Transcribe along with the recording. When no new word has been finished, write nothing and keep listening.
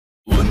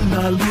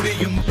உன்னால்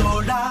முடியும்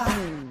தோழா.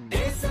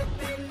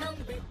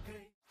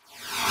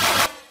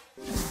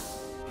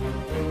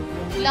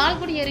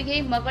 லால்குடி அருகே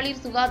மகளிர்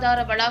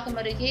சுகாதார வளாகம்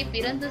அருகே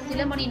பிறந்து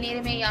சில மணி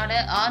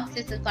நேரமேயான ஆண்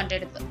சிசு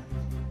கண்டெடுப்பு.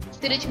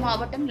 திருச்சி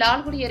மாவட்டம்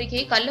லால்குடி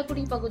அருகே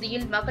கள்ளக்குடி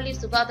பகுதியில்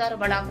மகளிர் சுகாதார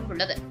வளாகம்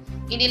உள்ளது.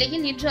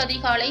 இந்நிலையில் இன்று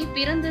அதிகாலை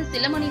பிறந்து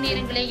சில மணி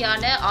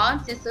நேரங்களேயான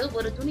ஆண் சிசு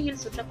ஒரு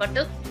துணியில்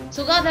சுற்றப்பட்டு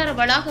சுகாதார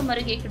வளாகம்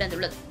அருகே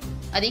கிடந்துள்ளது.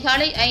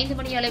 அதிகாலை 5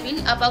 மணி அளவில்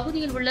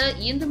அப்பகுதியில் உள்ள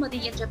இந்துமதி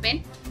என்ற பெண்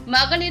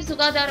மகளிர்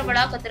சுகாதார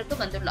வளாகத்திற்கு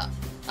வந்துள்ளார்.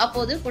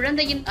 அப்போது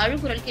குழந்தையின்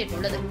அழுகுரல்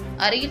கேட்டுள்ளது.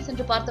 அருகில்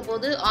சென்று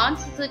பார்த்தபோது ஆண்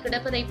சிசு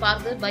கிடப்பதை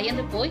பார்த்து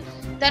பயந்து போய்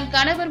தன்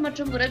கணவர்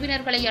மற்றும்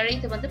உறவினர்களை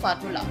அழைத்து வந்து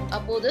பார்த்துள்ளார்.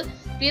 அப்போது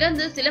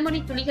பிறந்து சில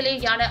மணி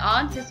துளிகளேயான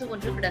ஆண் சிசு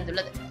ஒன்று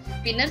கிடந்துள்ளது.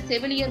 பின்னர்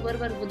செவிலியர்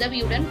ஒருவர்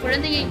உதவியுடன்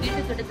குழந்தையை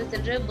வீட்டுக்கு எடுத்து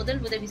சென்று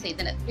முதல் உதவி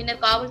செய்தனர்.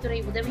 பின்னர்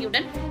காவல்துறை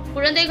உதவியுடன்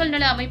குழந்தைகள்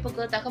நல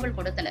அமைப்புக்கு தகவல்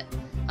கொடுத்தனர்.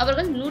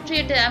 அவர்கள்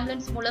 108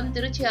 ஆம்புலன்ஸ் மூலம்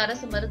திருச்சி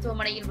அரசு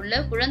மருத்துவமனையில்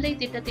உள்ள குழந்தை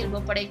திட்டத்தில்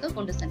ஒப்படைக்க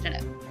கொண்டு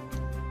சென்றனர்.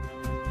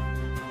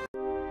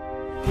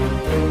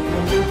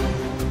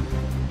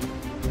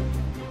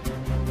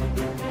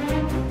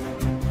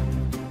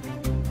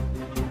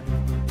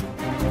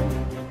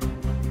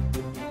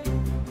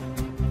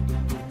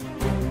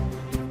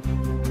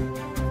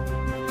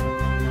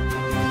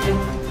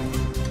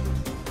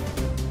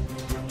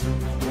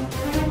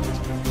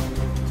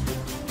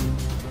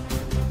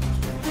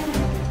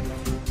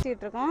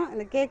 இருக்கோம்.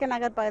 இந்த கேக்க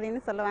நகர் பகுதின்னு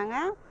சொல்லுவாங்க.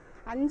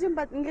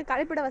 5-10 இங்கே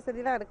கழிப்பிட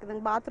வசதிலாம்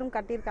இருக்குதுங்க. பாத்ரூம்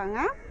கட்டியிருக்காங்க.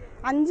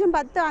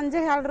 5-10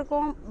 5:15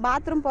 இருக்கும்.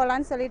 பாத்ரூம்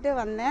போகலான்னு சொல்லிட்டு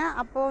வந்தேன்.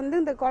 அப்போ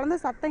இந்த குழந்தை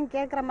சத்தம்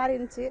கேட்குற மாதிரி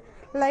இருந்துச்சு.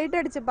 லைட்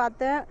அடித்து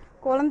பார்த்தேன்.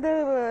 குழந்தை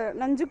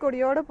நஞ்சு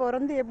கொடியோடு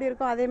பிறந்து எப்படி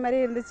இருக்கும் அதே மாதிரி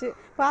இருந்துச்சு.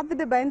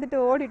 பார்த்துட்டு பயந்துட்டு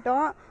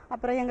ஓடிட்டோம்.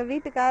 அப்புறம் எங்கள்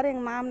வீட்டுக்காரர்,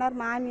 எங்கள்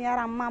மாமனார்,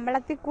 மாமியார், அம்மா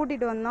எல்லாத்தையும்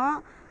கூட்டிகிட்டு வந்தோம்.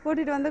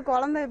 கூட்டிகிட்டு வந்து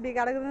குழந்தை இப்படி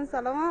கிடக்குதுன்னு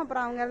சொல்லவும்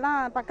அப்புறம் அவங்க எல்லாம்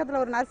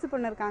பக்கத்தில் ஒரு நர்ஸு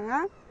பொண்ணு இருக்காங்க.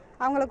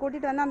 அவங்கள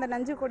கூட்டிகிட்டு வந்து அந்த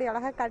நஞ்சு கொடி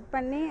அழகாக கட்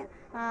பண்ணி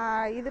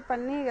இது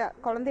பண்ணி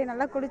குழந்தைய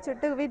நல்லா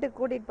குளிச்சுட்டு வீட்டுக்கு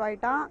கூட்டிகிட்டு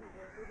போயிட்டோம்.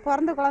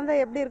 பிறந்த குழந்தை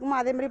எப்படி இருக்குமோ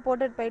அதே மாதிரி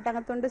போட்டுட்டு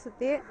போயிட்டாங்க. துண்டு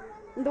சுற்றி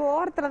இந்த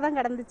ஓரத்தில் தான்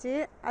கிடந்துச்சு.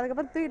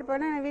 அதுக்கப்புறம் தூக்கிட்டு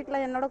போயினா என்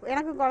வீட்டில்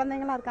எனக்கு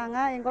குழந்தைங்களாம் இருக்காங்க.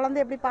 என் குழந்தை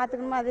எப்படி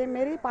பார்த்துக்கணுமோ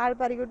அதேமாரி பால்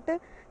பறி விட்டு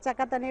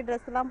சக்கை தண்ணி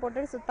ட்ரெஸ்லாம்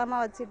போட்டு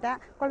சுத்தமாக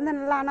வச்சுட்டேன். குழந்தை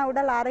நல்லா ஆனால்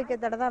உடல்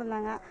ஆரோக்கியத்தோடு தான்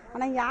இருந்தாங்க.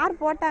 ஆனால்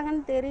யார்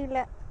போட்டாங்கன்னு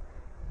தெரியல.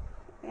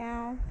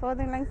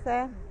 போதுங்களாங்க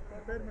சார்.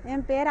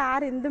 என் பேர்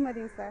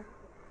இந்துமதிங்க சார்.